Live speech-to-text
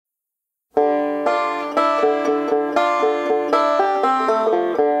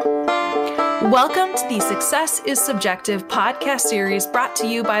Welcome to the Success is Subjective podcast series brought to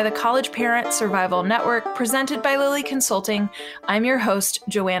you by the College Parent Survival Network, presented by Lilly Consulting. I'm your host,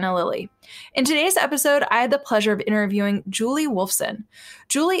 Joanna Lilly. In today's episode, I had the pleasure of interviewing Julie Wolfson.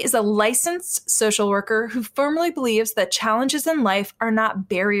 Julie is a licensed social worker who firmly believes that challenges in life are not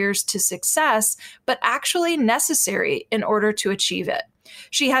barriers to success, but actually necessary in order to achieve it.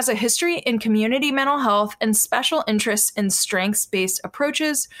 She has a history in community mental health and special interests in strengths-based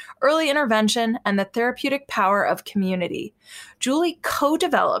approaches, early intervention, and the therapeutic power of community. Julie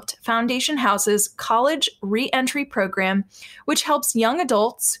co-developed Foundation House's college re-entry program, which helps young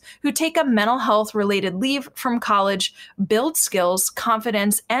adults who take a mental health-related leave from college build skills,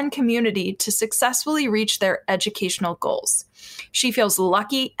 confidence, and community to successfully reach their educational goals. She feels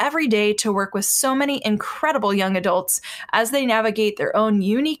lucky every day to work with so many incredible young adults as they navigate their own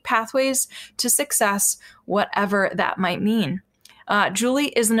unique pathways to success, whatever that might mean. Julie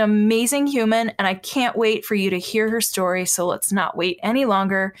is an amazing human, and I can't wait for you to hear her story, so let's not wait any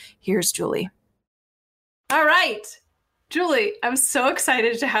longer. Here's Julie. All right. Julie, I'm so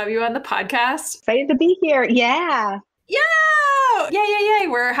excited to have you on the podcast. Excited to be here. Yeah. Yay.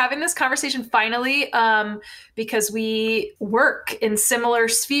 We're having this conversation finally because we work in similar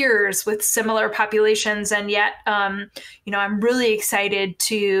spheres with similar populations. And yet, I'm really excited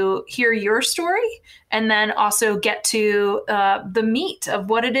to hear your story and then also get to the meat of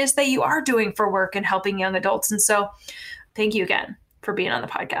what it is that you are doing for work and helping young adults. And so thank you again for being on the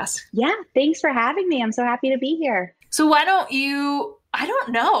podcast. Yeah, thanks for having me. I'm so happy to be here. So why don't you... I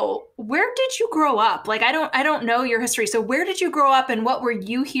don't know. Where did you grow up? I don't know your history. So where did you grow up and what were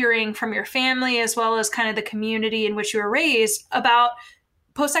you hearing from your family as well as kind of the community in which you were raised about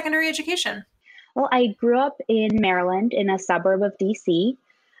post-secondary education? Well, I grew up in Maryland in a suburb of DC.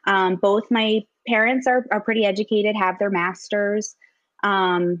 Both my parents are pretty educated, have their masters.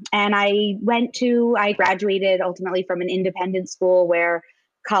 And I graduated ultimately from an independent school where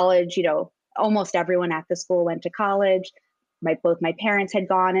college, almost everyone at the school went to college. Both my parents had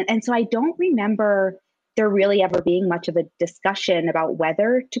gone. And so I don't remember there really ever being much of a discussion about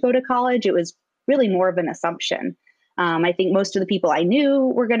whether to go to college. It was really more of an assumption. I think most of the people I knew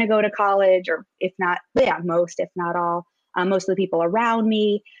were going to go to college, or if not all, most of the people around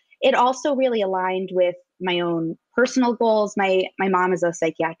me. It also really aligned with my own personal goals. My mom is a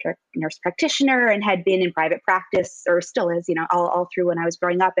psychiatric nurse practitioner and had been in private practice, or still is, all through when I was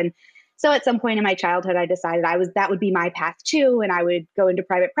growing up. And so at some point in my childhood, I decided that would be my path too. And I would go into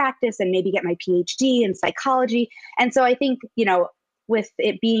private practice and maybe get my PhD in psychology. And so I think, with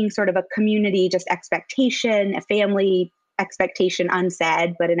it being sort of a community, just expectation, a family expectation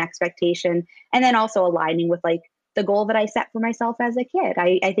unsaid, but an expectation, and then also aligning with the goal that I set for myself as a kid.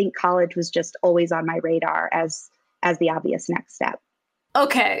 I think college was just always on my radar as the obvious next step.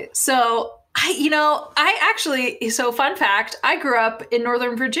 Okay. So fun fact, I grew up in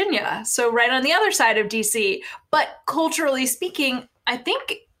Northern Virginia, so right on the other side of DC. But culturally speaking, I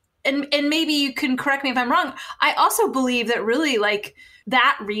think, and maybe you can correct me if I'm wrong, I also believe that really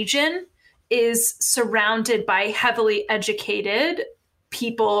that region is surrounded by heavily educated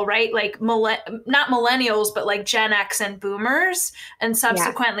people, right? Not millennials, but Gen X and boomers. And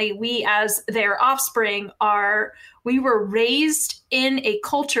subsequently, we as their offspring we were raised in a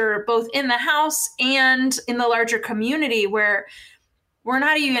culture, both in the house and in the larger community, where we're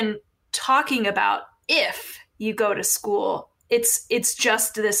not even talking about if you go to school. It's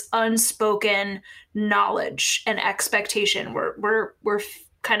just this unspoken knowledge and expectation. We're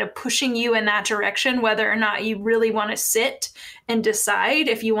kind of pushing you in that direction, whether or not you really want to sit and decide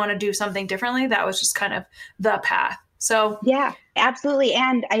if you want to do something differently. That was just kind of the path. So yeah, absolutely.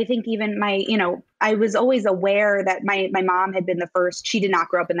 And I think even I was always aware that my mom had been the first. She did not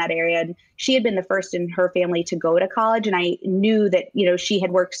grow up in that area, and she had been the first in her family to go to college. And I knew that, she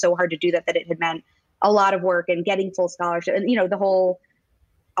had worked so hard to do that it had meant a lot of work and getting full scholarship and,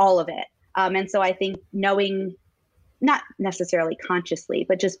 all of it. And so I think knowing, not necessarily consciously,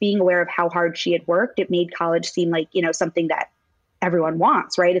 but just being aware of how hard she had worked, it made college seem like, something that everyone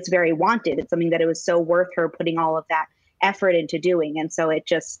wants, right? It's very wanted. It's something that it was so worth her putting all of that effort into doing. And so it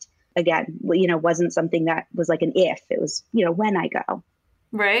just, again, wasn't something that was like an if. It was, when I go.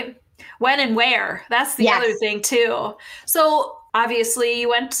 Right. When and where. That's the other thing too. So obviously you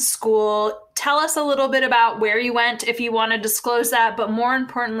went to school. Tell us a little bit about where you went, if you want to disclose that, but more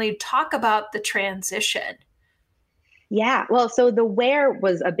importantly, talk about the transition. Yeah. Well, so the where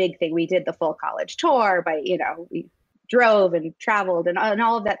was a big thing. We did the full college tour, but, we drove and traveled and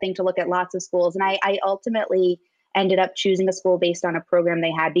all of that thing to look at lots of schools. And I ultimately ended up choosing a school based on a program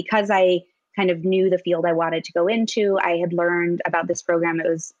they had because I kind of knew the field I wanted to go into. I had learned about this program. It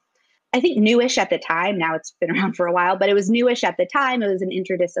was I think newish at the time. Now it's been around for a while, but it was newish at the time. It was an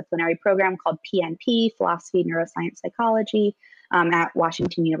interdisciplinary program called PNP, Philosophy, Neuroscience, Psychology, at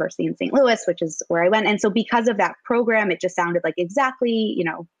Washington University in St. Louis, which is where I went. And so because of that program, it just sounded like exactly,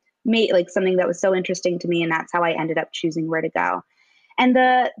 made like something that was so interesting to me. And that's how I ended up choosing where to go. And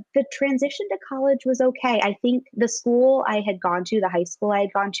the transition to college was okay. I think the school I had gone to, the high school I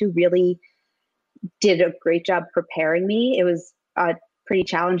had gone to, really did a great job preparing me. It was a pretty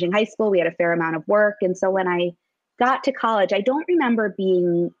challenging high school. We had a fair amount of work. And so when I got to college, I don't remember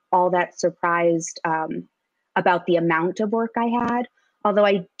being all that surprised about the amount of work I had. Although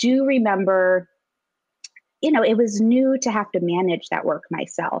I do remember, it was new to have to manage that work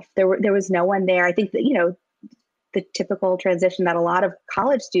myself. There was no one there. I think that, the typical transition that a lot of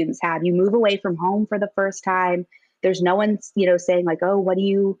college students have, you move away from home for the first time. There's no one, saying like, oh, what do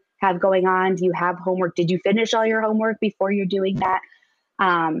you have going on? Do you have homework? Did you finish all your homework before you're doing that?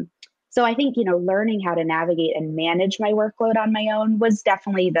 So I think, learning how to navigate and manage my workload on my own was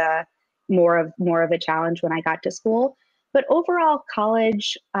definitely the more of a challenge when I got to school. But overall,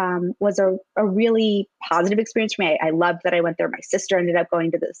 college was a really positive experience for me. I loved that I went there. My sister ended up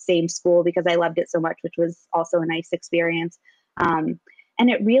going to the same school because I loved it so much, which was also a nice experience. And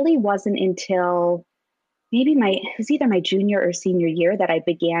it really wasn't until maybe it was either my junior or senior year that I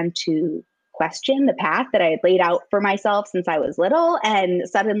began to question the path that I had laid out for myself since I was little, and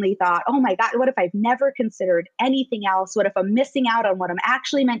suddenly thought, oh my God, what if I've never considered anything else? What if I'm missing out on what I'm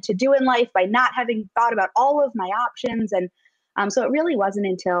actually meant to do in life by not having thought about all of my options? And so it really wasn't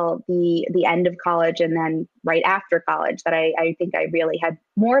until the end of college and then right after college that I think I really had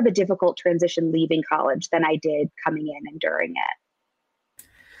more of a difficult transition leaving college than I did coming in and during it.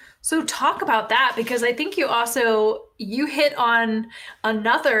 So talk about that, because I think you hit on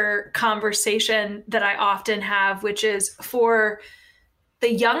another conversation that I often have, which is for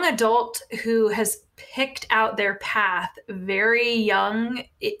the young adult who has picked out their path very young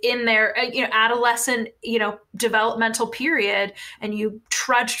in their adolescent developmental period, and you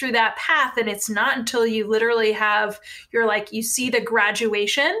trudge through that path, and it's not until you literally you see the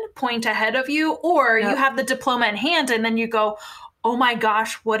graduation point ahead of you, or you have the diploma in hand, and then you go, oh my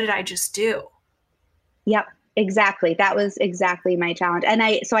gosh, what did I just do? Yep, exactly. That was exactly my challenge. And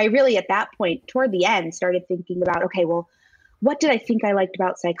I really at that point toward the end started thinking about, okay, well, what did I think I liked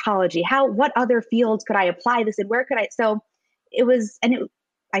about psychology? What other fields could I apply this in? Where could I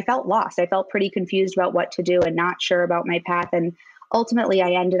felt lost. I felt pretty confused about what to do and not sure about my path. And ultimately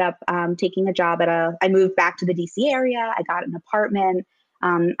I ended up taking a job I moved back to the DC area. I got an apartment.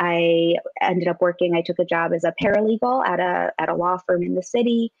 I ended up I took a job as a paralegal at a law firm in the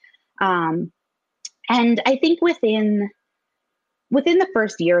city. And I think within the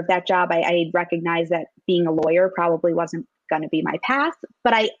first year of that job, I recognized that being a lawyer probably wasn't going to be my path,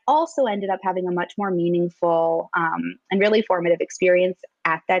 but I also ended up having a much more meaningful and really formative experience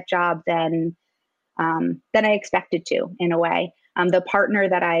at that job than I expected to, in a way. The partner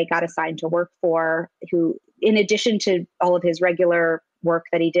that I got assigned to work for, who, in addition to all of his regular work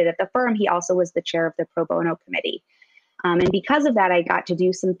that he did at the firm, he also was the chair of the pro bono committee. And because of that, I got to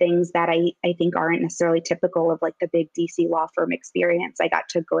do some things that I think aren't necessarily typical of like the big DC law firm experience. I got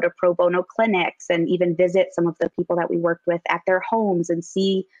to go to pro bono clinics and even visit some of the people that we worked with at their homes and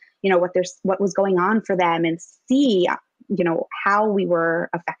see, what was going on for them, and see, how we were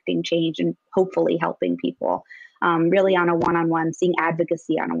affecting change and hopefully helping people really on a one-on-one, seeing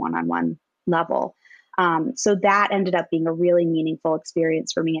advocacy on a one-on-one level. So that ended up being a really meaningful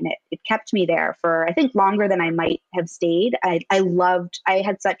experience for me. And it kept me there for, I think, longer than I might have stayed. I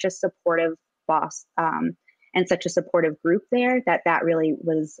had such a supportive boss and such a supportive group there that really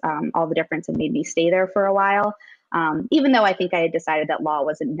was all the difference and made me stay there for a while. Even though I think I had decided that law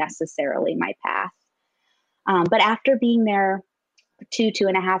wasn't necessarily my path. But after being there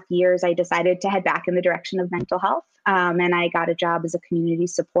 2.5 years, I decided to head back in the direction of mental health. And I got a job as a community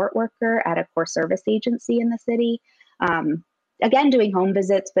support worker at a core service agency in the city. Again, doing home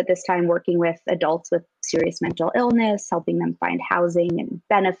visits, but this time working with adults with serious mental illness, helping them find housing and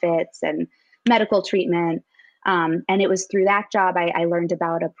benefits and medical treatment. And it was through that job I learned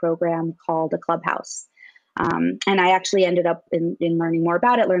about a program called a Clubhouse. And I actually ended up in learning more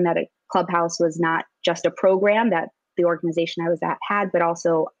about it, learned that a Clubhouse was not just a program that the organization I was at had, but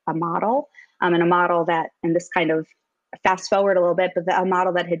also a model, and a model that, and this kind of fast forward a little bit, but a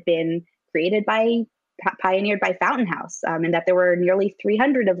model that had been pioneered by Fountain House, and that there were nearly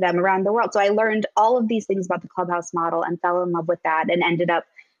 300 of them around the world. So I learned all of these things about the Clubhouse model and fell in love with that, and ended up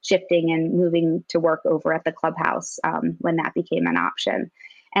shifting and moving to work over at the Clubhouse when that became an option.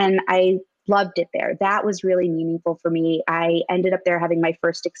 And I loved it there. That was really meaningful for me. I ended up there having my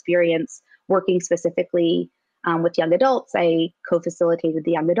first experience working specifically with young adults. I co-facilitated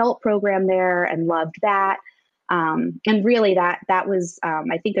the young adult program there and loved that. And really that was,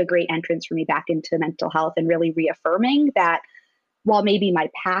 I think, a great entrance for me back into mental health, and really reaffirming that while maybe my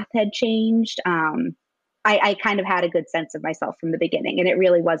path had changed, I kind of had a good sense of myself from the beginning, and it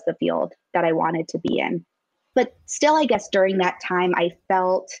really was the field that I wanted to be in. But still, I guess during that time, I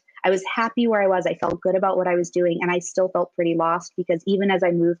was happy where I was. I felt good about what I was doing, and I still felt pretty lost, because even as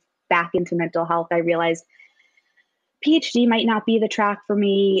I moved back into mental health, I realized PhD might not be the track for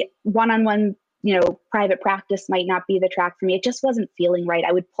me. One-on-one, private practice might not be the track for me. It just wasn't feeling right.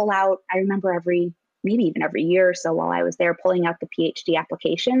 I would pull out, I remember maybe even every year or so while I was there, pulling out the PhD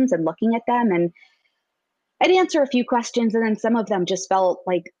applications and looking at them. And I'd answer a few questions, and then some of them just felt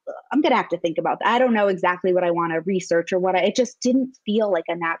like, I'm going to have to think about that. I don't know exactly what I want to research, or it just didn't feel like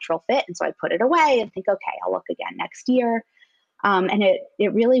a natural fit. And so I put it away and think, okay, I'll look again next year. And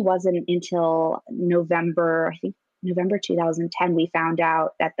it really wasn't until November 2010, we found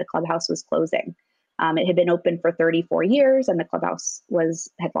out that the clubhouse was closing. It had been open for 34 years, and the clubhouse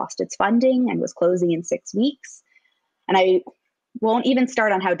had lost its funding and was closing in 6 weeks. And I won't even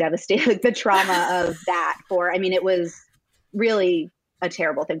start on how devastating the trauma of that it was really a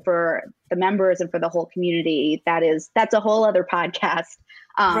terrible thing for the members and for the whole community. That's a whole other podcast.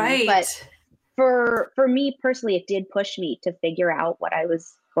 Right. But for me personally, it did push me to figure out what I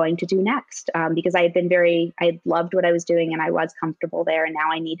was going to do next, because I loved what I was doing, and I was comfortable there, and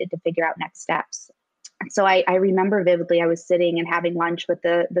now I needed to figure out next steps. So I remember vividly, I was sitting and having lunch with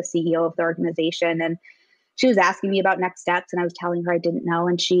the CEO of the organization, and she was asking me about next steps, and I was telling her I didn't know.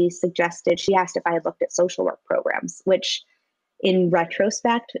 And she asked if I had looked at social work programs, which in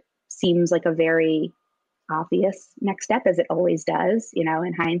retrospect seems like a very obvious next step, as it always does,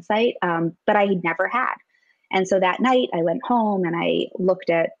 in hindsight. But I never had. And so that night I went home and I looked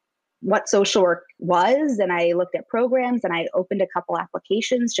at what social work was, and I looked at programs, and I opened a couple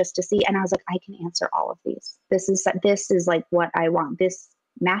applications just to see. And I was like, I can answer all of these. This is like what I want. This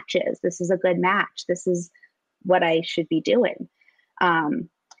matches. This is a good match. This is what I should be doing.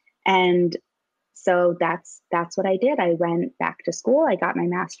 And so that's what I did. I went back to school. I got my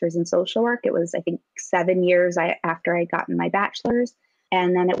master's in social work. It was, I think, 7 years after I'd gotten my bachelor's.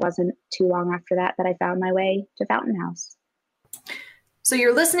 And then it wasn't too long after that I found my way to Fountain House. So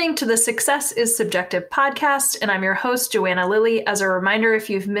you're listening to the Success is Subjective podcast, and I'm your host, Joanna Lilly. As a reminder, if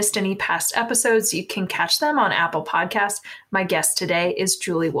you've missed any past episodes, you can catch them on Apple Podcasts. My guest today is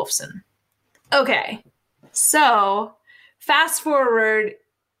Julie Wolfson. Okay, so fast forward,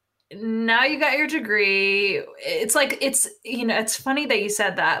 now you got your degree. It's like, it's funny that you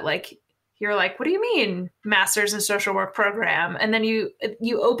said that. Like, you're like, what do you mean master's in social work program? And then you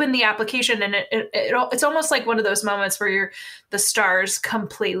open the application, and it's almost like one of those moments where the stars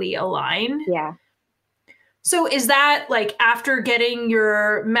completely align. Yeah. So is that like, after getting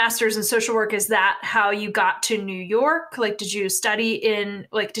your master's in social work, is that how you got to New York? Like, did you study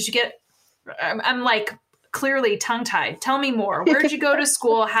I'm like clearly tongue-tied. Tell me more. Where did you go to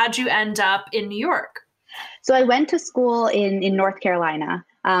school? How'd you end up in New York? So I went to school in North Carolina.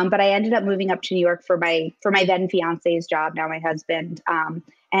 But I ended up moving up to New York for my then fiance's job, now my husband,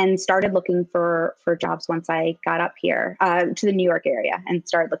 and started looking for jobs once I got up here to the New York area, and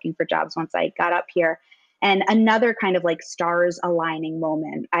started looking for jobs once I got up here. And another kind of like stars aligning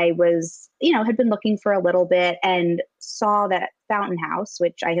moment, I was, had been looking for a little bit and saw that Fountain House,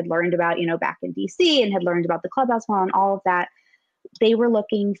 which I had learned about, back in DC, and had learned about the Clubhouse Hall and all of that. They were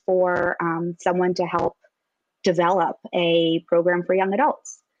looking for someone to help develop a program for young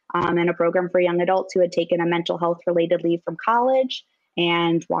adults, and a program for young adults who had taken a mental health related leave from college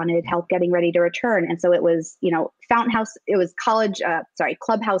and wanted help getting ready to return. And so it was, Fountain House, it was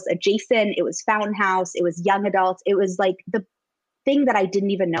Clubhouse adjacent, it was Fountain House, it was young adults. It was like the thing that I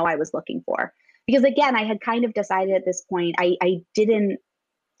didn't even know I was looking for. Because again, I had kind of decided at this point,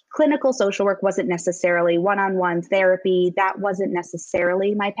 clinical social work wasn't necessarily one-on-one therapy. That wasn't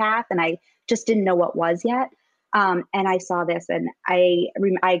necessarily my path. And I just didn't know what was yet. And I saw this, and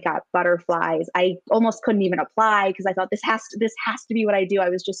I got butterflies. I almost couldn't even apply because I thought this has to be what I do. I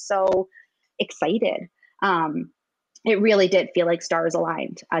was just so excited. It really did feel like stars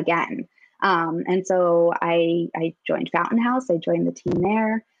aligned again. And so I joined Fountain House. I joined the team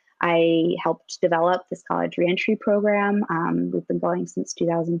there. I helped develop this college reentry program. We've been going since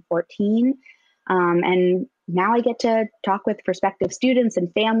 2014. And now I get to talk with prospective students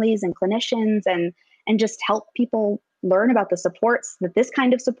and families and clinicians and just help people learn about the supports, that this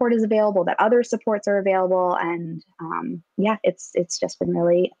kind of support is available, that other supports are available. And it's just been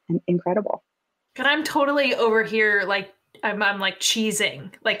really incredible. And I'm totally over here, like, I'm like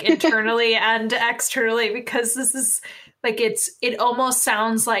cheesing, like internally and externally, because this is like, it almost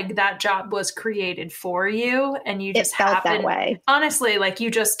sounds like that job was created for you and you just felt that way. Honestly, like you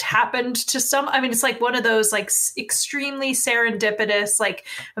just happened to it's like one of those like extremely serendipitous, like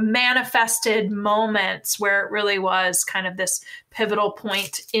manifested moments where it really was kind of this pivotal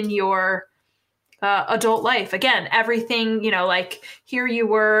point in your adult life. Again, everything, like here you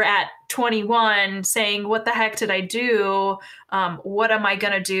were at 21 saying, what the heck did I do? What am I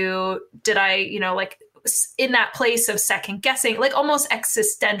going to do? Did I, like in that place of second guessing, like almost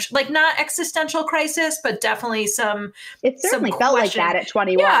existential, like not existential crisis, but definitely it certainly felt like that at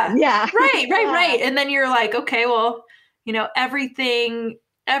 21. Yeah. Right. And then you're like, okay, well, everything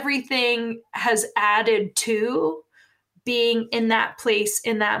has added to being in that place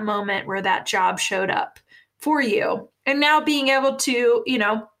in that moment where that job showed up for you. And now being able to,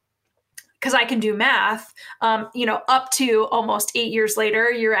 because I can do math, up to almost 8 years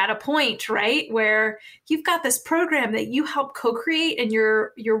later, you're at a point, right, where you've got this program that you help co-create and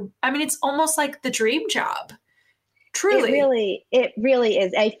it's almost like the dream job. Truly. It really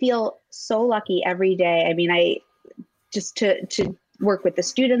is. I feel so lucky every day. I mean, I just to work with the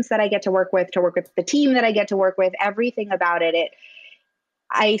students that I get to work with the team that I get to work with, everything about it.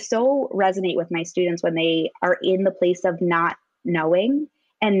 I so resonate with my students when they are in the place of not knowing.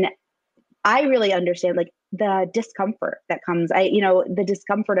 And I really understand like the discomfort that comes, the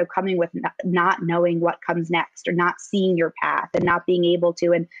discomfort of coming with not knowing what comes next or not seeing your path and not being able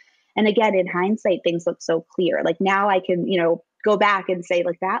to. And again, in hindsight, things look so clear. Like now I can, go back and say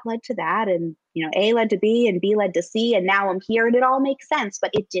like that led to that, and A led to B and B led to C, and now I'm here and it all makes sense.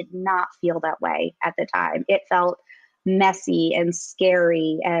 But it did not feel that way at the time. It felt messy and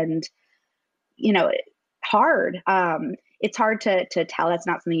scary and hard. It's hard to tell. That's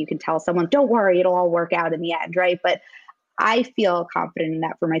not something you can tell someone, don't worry, it'll all work out in the end, right? But I feel confident in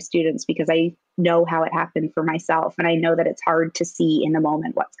that for my students because I know how it happened for myself, and I know that it's hard to see in the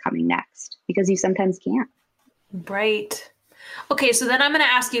moment what's coming next because you sometimes can't. Right. Okay, so then I'm going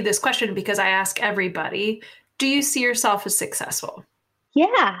to ask you this question because I ask everybody, do you see yourself as successful?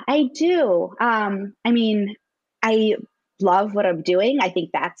 Yeah, I do. I love what I'm doing. I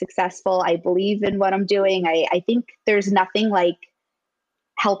think that's successful. I believe in what I'm doing. I think there's nothing like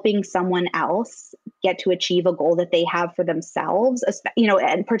helping someone else get to achieve a goal that they have for themselves,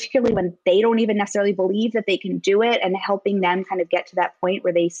 and particularly when they don't even necessarily believe that they can do it, and helping them kind of get to that point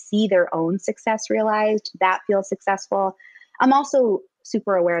where they see their own success realized, that feels successful. I'm also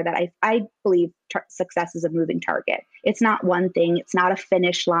super aware that I believe success is a moving target. It's not one thing. It's not a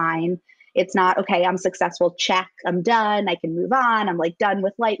finish line. It's not, okay, I'm successful, check, I'm done, I can move on, I'm like done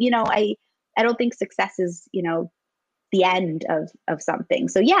with life. I don't think success is, the end of something.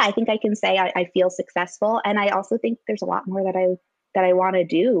 So yeah, I think I can say I feel successful. And I also think there's a lot more that I want to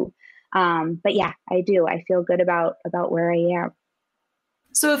do. But yeah, I do. I feel good about where I am.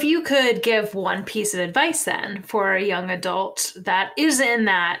 So if you could give one piece of advice then for a young adult that is in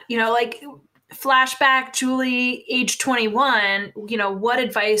that, like flashback Julie, age 21, what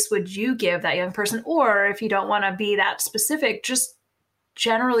advice would you give that young person? Or if you don't want to be that specific, just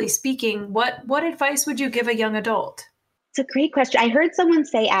generally speaking, what advice would you give a young adult? It's a great question. I heard someone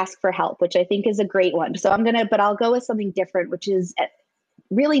say ask for help, which I think is a great one. So but I'll go with something different, which is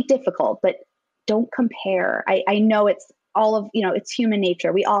really difficult, but don't compare. I know it's all of, it's human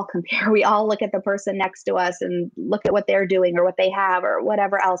nature. We all compare. We all look at the person next to us and look at what they're doing or what they have or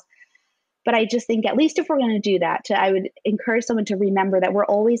whatever else. But I just think, at least if we're going to do that, I would encourage someone to remember that we're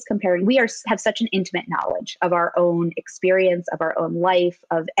always comparing. We have such an intimate knowledge of our own experience, of our own life,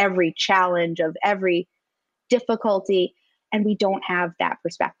 of every challenge, of every difficulty. And we don't have that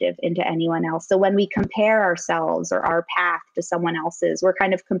perspective into anyone else. So when we compare ourselves or our path to someone else's, we're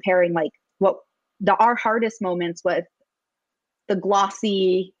kind of comparing like our hardest moments with the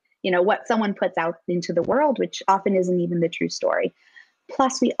glossy, what someone puts out into the world, which often isn't even the true story.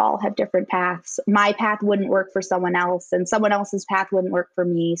 Plus, we all have different paths. My path wouldn't work for someone else, and someone else's path wouldn't work for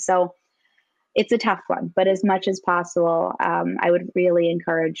me. So it's a tough one. But as much as possible, I would really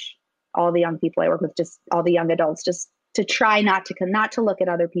encourage all the young people I work with, just all the young adults, just to try not to look at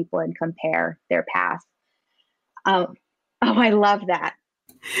other people and compare their path. I love that.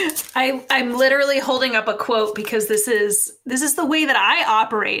 I'm literally holding up a quote because this is the way that I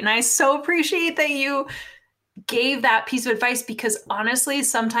operate. And I so appreciate that you gave that piece of advice, because honestly,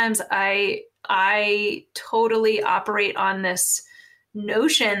 sometimes I totally operate on this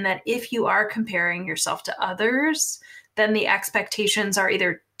notion that if you are comparing yourself to others, then the expectations are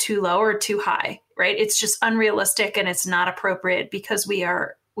either too low or too high, right? It's just unrealistic and it's not appropriate because we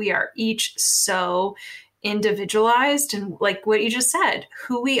are each so individualized, and like what you just said,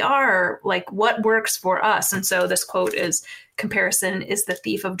 who we are, like what works for us. And so this quote is, comparison is the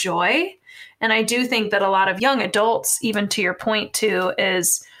thief of joy. And I do think that a lot of young adults, even to your point too,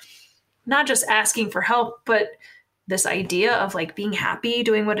 is not just asking for help, but this idea of like being happy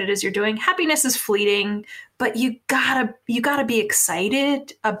doing what it is you're doing. Happiness is fleeting, but you gotta be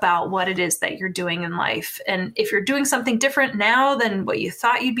excited about what it is that you're doing in life. And if you're doing something different now than what you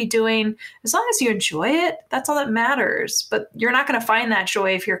thought you'd be doing, as long as you enjoy it, that's all that matters. But you're not going to find that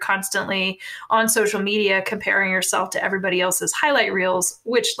joy if you're constantly on social media comparing yourself to everybody else's highlight reels,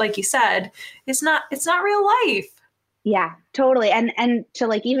 which, like you said, it's not real life. Yeah, totally. And to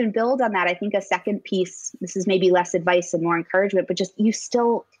like even build on that, I think a second piece, this is maybe less advice and more encouragement, but just you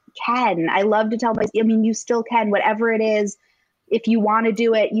still can. I love to tell you still can, whatever it is. If you want to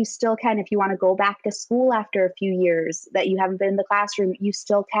do it, you still can. If you want to go back to school after a few years that you haven't been in the classroom, you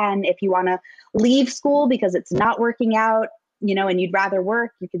still can. If you want to leave school because it's not working out, and you'd rather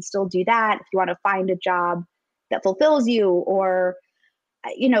work, you can still do that. If you want to find a job that fulfills you, or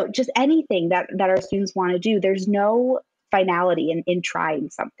just anything that our students want to do. There's no finality in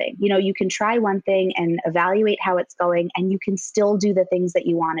trying something. You can try one thing and evaluate how it's going, and you can still do the things that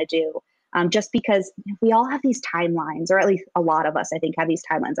you want to do. Just because we all have these timelines, or at least a lot of us, I think, have these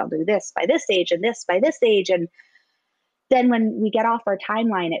timelines. I'll do this by this age and this by this age. And then when we get off our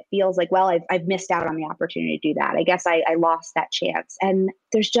timeline, it feels like, well, I've missed out on the opportunity to do that. I guess I lost that chance. And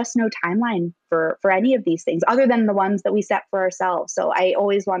there's just no timeline for any of these things other than the ones that we set for ourselves. So I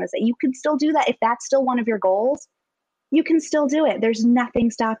always want to say, you can still do that. If that's still one of your goals, you can still do it. There's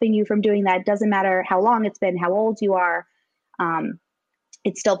nothing stopping you from doing that. It doesn't matter how long it's been, how old you are.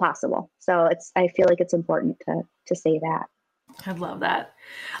 It's still possible. So I feel like it's important to say that. I love that.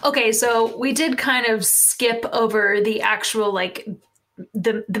 Okay, so we did kind of skip over the actual, like,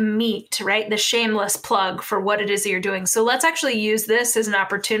 the meat, right? The shameless plug for what it is that you're doing. So let's actually use this as an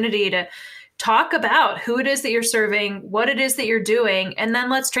opportunity to talk about who it is that you're serving, what it is that you're doing, and then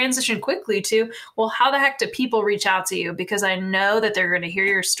let's transition quickly to, well, how the heck do people reach out to you? Because I know that they're going to hear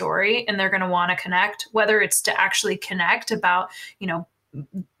your story and they're going to want to connect, whether it's to actually connect about,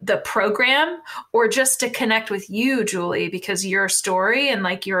 the program, or just to connect with you, Julie, because your story and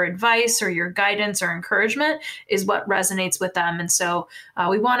like your advice or your guidance or encouragement is what resonates with them. And so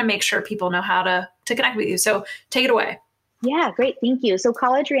we want to make sure people know how to connect with you. So take it away. Yeah, great. Thank you. So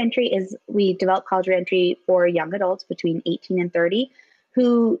college reentry we develop college reentry for young adults between 18 and 30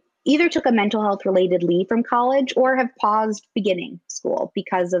 who either took a mental health related leave from college or have paused beginning school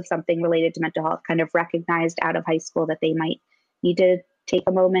because of something related to mental health, kind of recognized out of high school that they might need to take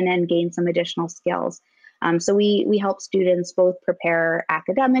a moment and gain some additional skills. So we help students both prepare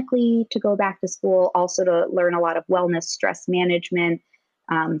academically to go back to school, also to learn a lot of wellness, stress management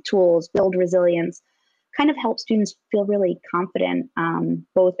tools, build resilience, kind of help students feel really confident,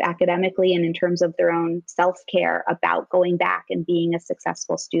 both academically and in terms of their own self-care about going back and being a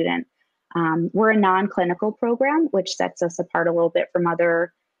successful student. We're a non-clinical program, which sets us apart a little bit from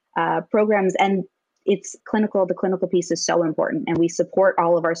other programs. And it's clinical. The clinical piece is so important, and we support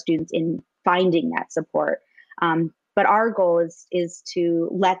all of our students in finding that support. But our goal is to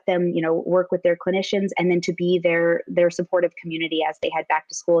let them, work with their clinicians, and then to be their supportive community as they head back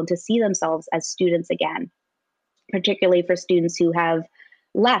to school and to see themselves as students again, particularly for students who have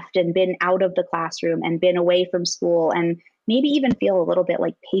left and been out of the classroom and been away from school, and maybe even feel a little bit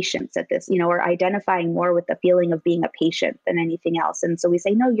like patients at this, or identifying more with the feeling of being a patient than anything else. And so we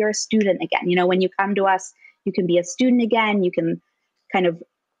say, no, you're a student again. When you come to us, you can be a student again. You can kind of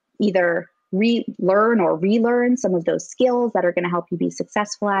either relearn or relearn some of those skills that are going to help you be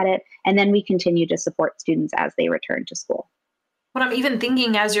successful at it. And then we continue to support students as they return to school. What I'm even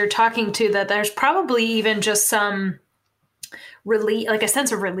thinking as you're talking to that, there's probably even just some relief, like a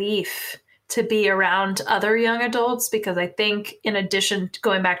sense of relief to be around other young adults, because I think in addition to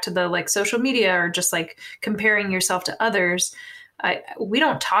going back to the like social media or just like comparing yourself to others, we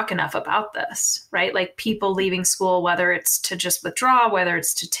don't talk enough about this, right? Like people leaving school, whether it's to just withdraw, whether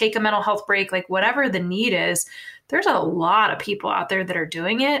it's to take a mental health break, like whatever the need is, there's a lot of people out there that are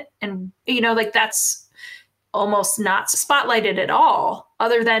doing it. And, like that's almost not spotlighted at all,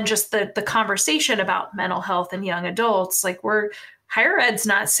 other than just the conversation about mental health and young adults. Like higher ed's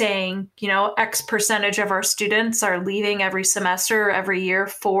not saying, X percentage of our students are leaving every semester or every year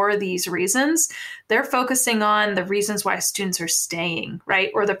for these reasons. They're focusing on the reasons why students are staying, right?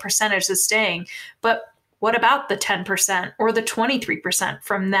 Or the percentage is staying. But what about the 10% or the 23%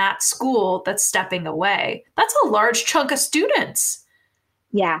 from that school that's stepping away? That's a large chunk of students.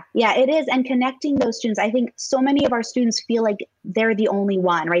 Yeah, it is. And connecting those students, I think so many of our students feel like they're the only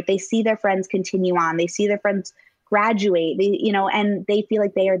one, right? They see their friends continue on. They see their friends graduate, and they feel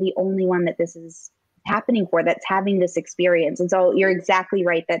like they are the only one that this is happening for, that's having this experience. And so you're exactly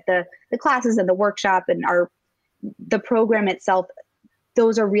right that the classes and the workshop and the program itself,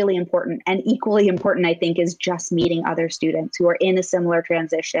 those are really important. And equally important, I think, is just meeting other students who are in a similar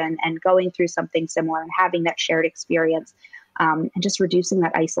transition and going through something similar and having that shared experience, and just reducing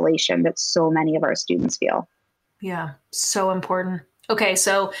that isolation that so many of our students feel. Yeah, so important. Okay,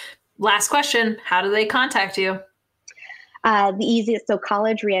 so last question, how do they contact you? The easiest, so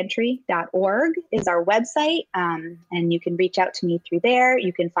collegereentry.org is our website, and you can reach out to me through there.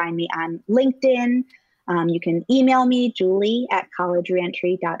 You can find me on LinkedIn. You can email me,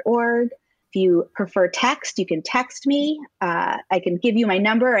 julie@collegereentry.org. If you prefer text, you can text me. I can give you my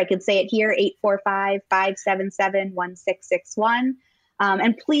number. I can say it here, 845-577-1661.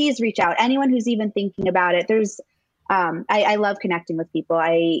 And please reach out. Anyone who's even thinking about it, I love connecting with people.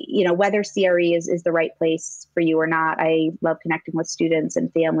 Whether CRE is the right place for you or not, I love connecting with students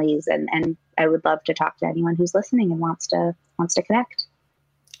and families, and I would love to talk to anyone who's listening and wants to connect.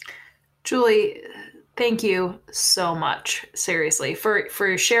 Julie, thank you so much, seriously,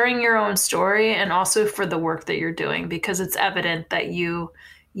 for sharing your own story and also for the work that you're doing, because it's evident that you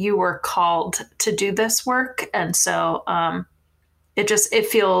were called to do this work. And so it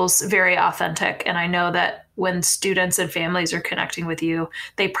feels very authentic. And I know that when students and families are connecting with you,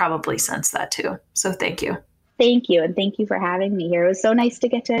 they probably sense that too. So thank you. Thank you. And thank you for having me here. It was so nice to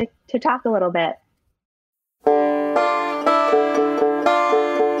get to talk a little bit.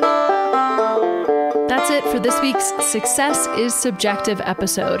 That's it for this week's Success is Subjective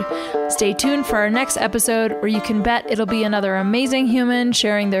episode. Stay tuned for our next episode, where you can bet it'll be another amazing human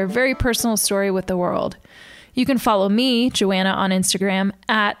sharing their very personal story with the world. You can follow me, Joanna, on Instagram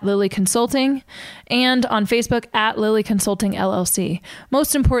 @Lily Consulting and on Facebook @Lily Consulting LLC.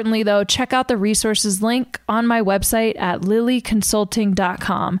 Most importantly, though, check out the resources link on my website at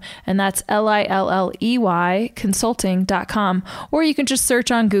lilyconsulting.com. And that's LILLEY consulting.com. Or you can just search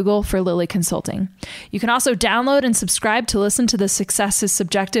on Google for Lily Consulting. You can also download and subscribe to listen to the Success is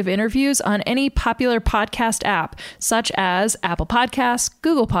Subjective interviews on any popular podcast app, such as Apple Podcasts,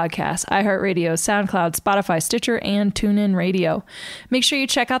 Google Podcasts, iHeartRadio, SoundCloud, Spotify, Stitcher, and TuneIn Radio. Make sure you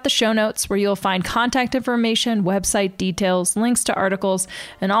check out the show notes, where you'll find contact information, website details, links to articles,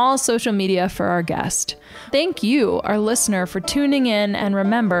 and all social media for our guest. Thank you, our listener, for tuning in, and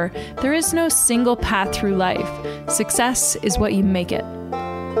remember, there is no single path through life. Success is what you make it.